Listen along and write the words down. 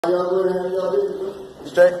Y'all go ahead, y'all do.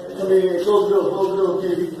 Straight. Come in, close the door, KB.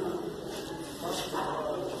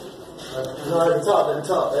 No, at the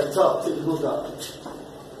top, take the book out.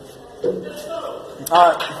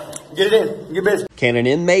 All right, get it in. Get busy. Can an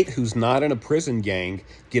inmate who's not in a prison gang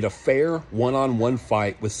get a fair one-on-one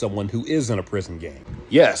fight with someone who is in a prison gang?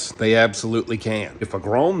 Yes, they absolutely can. If a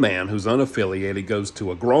grown man who's unaffiliated goes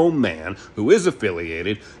to a grown man who is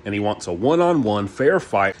affiliated and he wants a one-on-one fair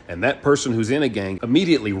fight, and that person who's in a gang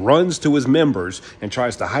immediately runs to his members and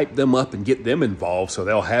tries to hype them up and get them involved so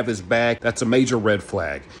they'll have his back, that's a major red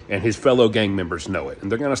flag. And his fellow gang members know it.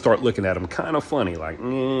 And they're going to start looking at him kind of funny, like,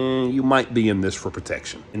 you might be in this for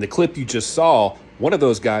protection. In the clip you just saw, one of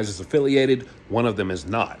those guys is affiliated, one of them is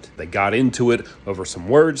not. They got into it over some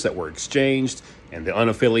words that were exchanged, and the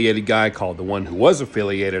unaffiliated guy called the one who was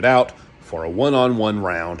affiliated out for a one-on-one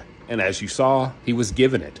round. And as you saw, he was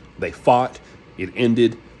given it. They fought, it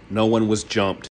ended, no one was jumped.